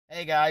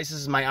Hey guys, this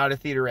is my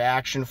out-of-theater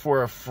reaction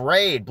for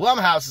Afraid.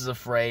 Blumhouse is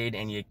Afraid,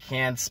 and you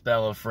can't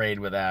spell Afraid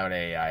without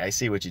AI. I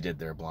see what you did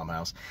there,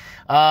 Blumhouse.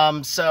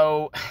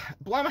 So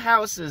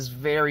Blumhouse is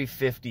very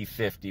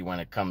 50-50 when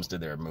it comes to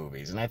their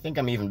movies, and I think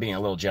I'm even being a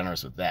little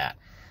generous with that.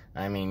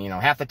 I mean,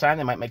 half the time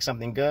they might make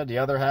something good, the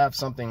other half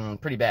something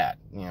pretty bad,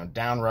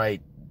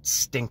 downright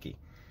stinky.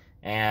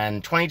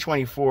 And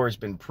 2024 has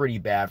been pretty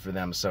bad for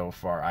them so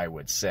far, I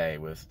would say,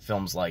 with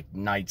films like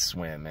Night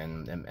Swim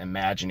and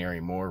Imaginary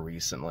more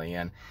recently.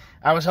 And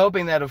I was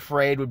hoping that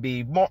Afraid would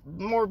be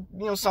more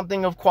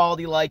something of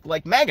quality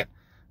like Megan.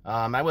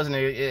 I wasn't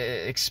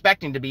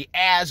expecting to be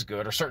as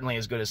good, or certainly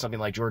as good as something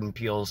like Jordan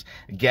Peele's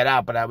Get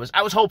Out, but I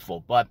was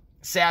hopeful. But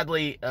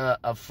sadly,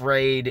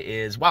 Afraid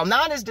is, while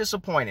not as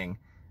disappointing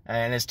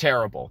and as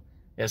terrible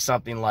as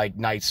something like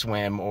Night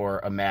Swim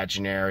or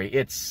Imaginary,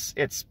 it's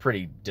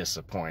pretty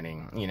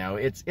disappointing.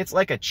 It's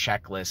like a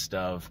checklist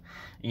of,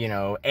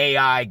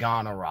 AI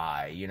gone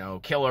awry,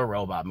 killer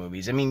robot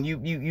movies. I mean,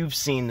 you've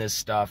seen this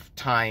stuff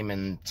time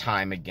and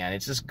time again.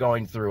 It's just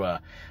going through a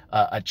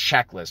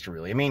checklist,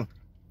 really. I mean,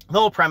 the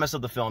whole premise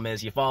of the film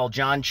is you follow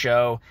John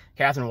Cho,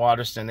 Catherine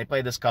Waterston. They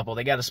play this couple.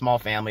 They got a small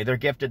family. They're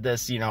gifted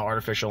this,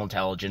 artificial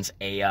intelligence,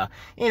 Aya.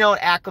 It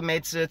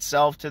acclimates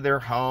itself to their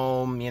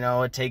home.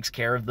 It takes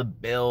care of the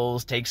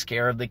bills, takes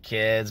care of the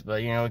kids,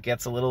 but, it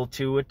gets a little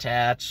too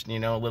attached,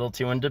 a little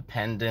too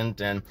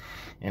independent, and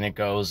it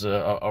goes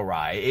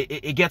awry.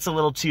 It gets a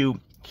little too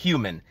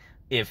human,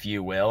 if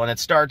you will, and it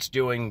starts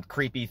doing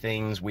creepy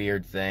things,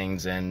 weird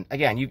things. And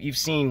again, you've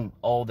seen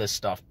all this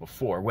stuff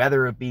before,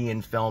 whether it be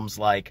in films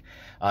like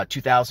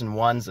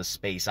 2001's A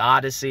Space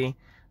Odyssey,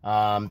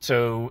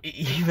 to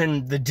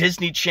even the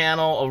Disney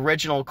Channel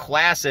original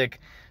classic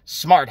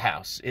Smart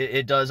House.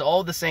 It does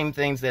all the same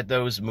things that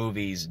those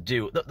movies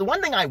do. The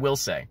one thing I will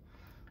say,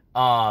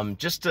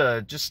 just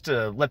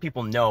to let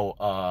people know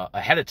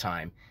ahead of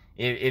time,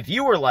 if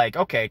you were like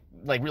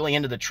really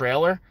into the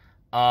trailer,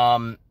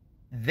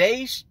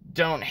 they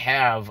don't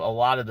have a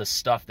lot of the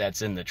stuff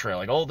that's in the trailer,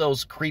 like all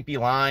those creepy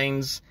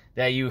lines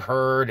that you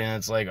heard, and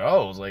it's like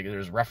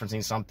there's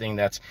referencing something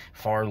that's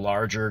far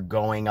larger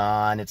going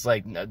on. It's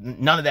like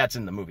none of that's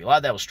in the movie. A lot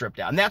of that was stripped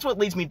out, and that's what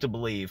leads me to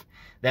believe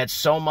that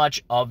so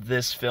much of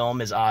this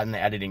film is on the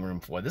editing room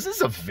floor. This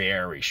is a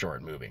very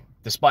short movie,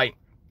 despite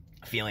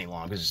feeling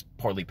long, because it's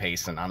poorly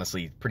paced and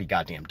honestly pretty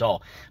goddamn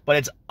dull. But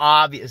it's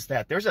obvious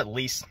that there's at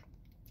least,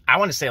 I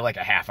want to say, like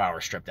a half hour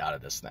stripped out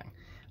of this thing,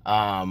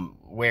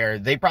 where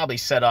they probably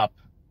set up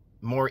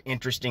more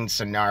interesting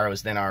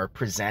scenarios than are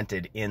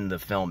presented in the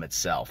film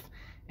itself.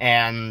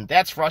 And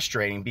that's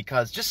frustrating,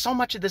 because just so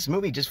much of this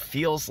movie just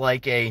feels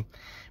like a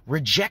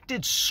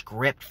rejected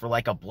script for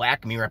like a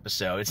Black Mirror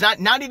episode. It's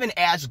not even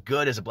as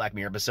good as a Black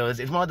Mirror episode.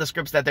 It's one of the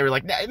scripts that they were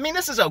like, I mean,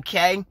 this is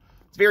okay.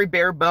 It's very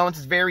bare bones.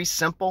 It's very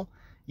simple,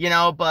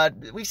 but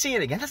we see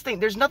it again. That's the thing.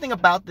 There's nothing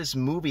about this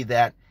movie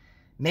that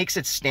makes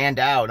it stand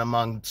out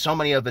among so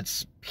many of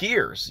its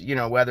peers,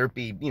 whether it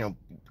be,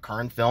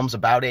 current films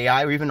about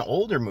AI or even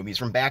older movies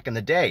from back in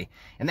the day.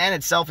 And that in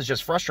itself is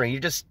just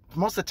frustrating.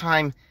 Most of the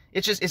time,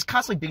 it's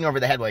constantly beating over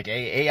the head like,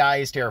 AI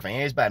is terrifying,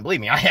 AI is bad. And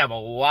believe me, I have a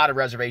lot of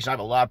reservations. I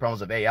have a lot of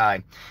problems with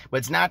AI, but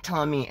it's not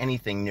telling me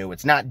anything new.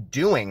 It's not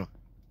doing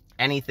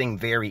anything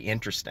very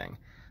interesting.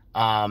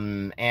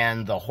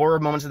 And the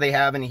horror moments that they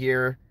have in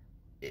here,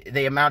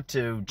 they amount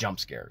to jump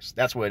scares.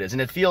 That's what it is.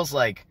 And it feels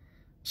like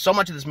so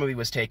much of this movie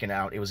was taken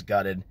out. It was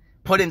gutted,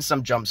 put in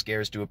some jump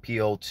scares to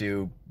appeal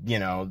to,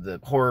 the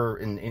horror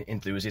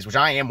enthusiasts, which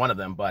I am one of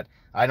them, but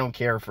I don't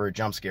care for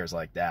jump scares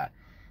like that.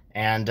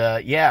 And,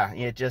 yeah,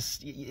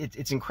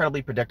 it's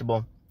incredibly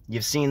predictable.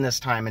 You've seen this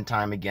time and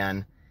time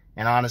again.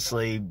 And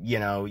honestly,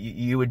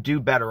 you would do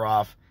better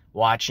off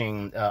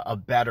watching a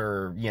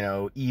better,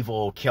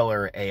 evil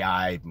killer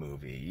AI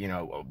movie,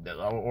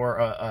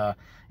 or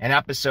an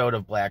episode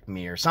of Black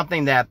Mirror,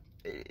 something that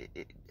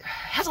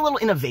has a little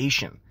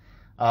innovation.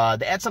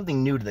 They add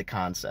something new to the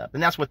concept,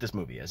 and that's what this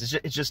movie is.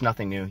 It's just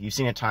nothing new. You've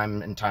seen it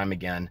time and time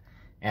again,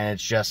 and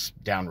it's just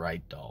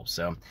downright dull.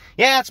 So,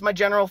 yeah, that's my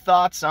general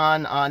thoughts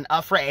on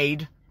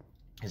Afraid,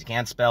 because you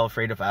can't spell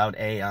Afraid without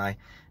AI.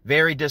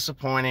 Very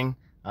disappointing.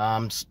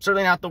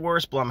 Certainly not the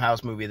worst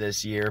Blumhouse movie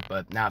this year,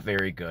 but not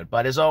very good.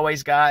 But as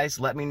always, guys,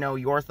 let me know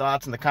your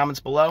thoughts in the comments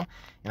below,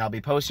 and I'll be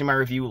posting my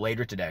review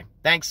later today.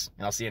 Thanks,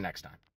 and I'll see you next time.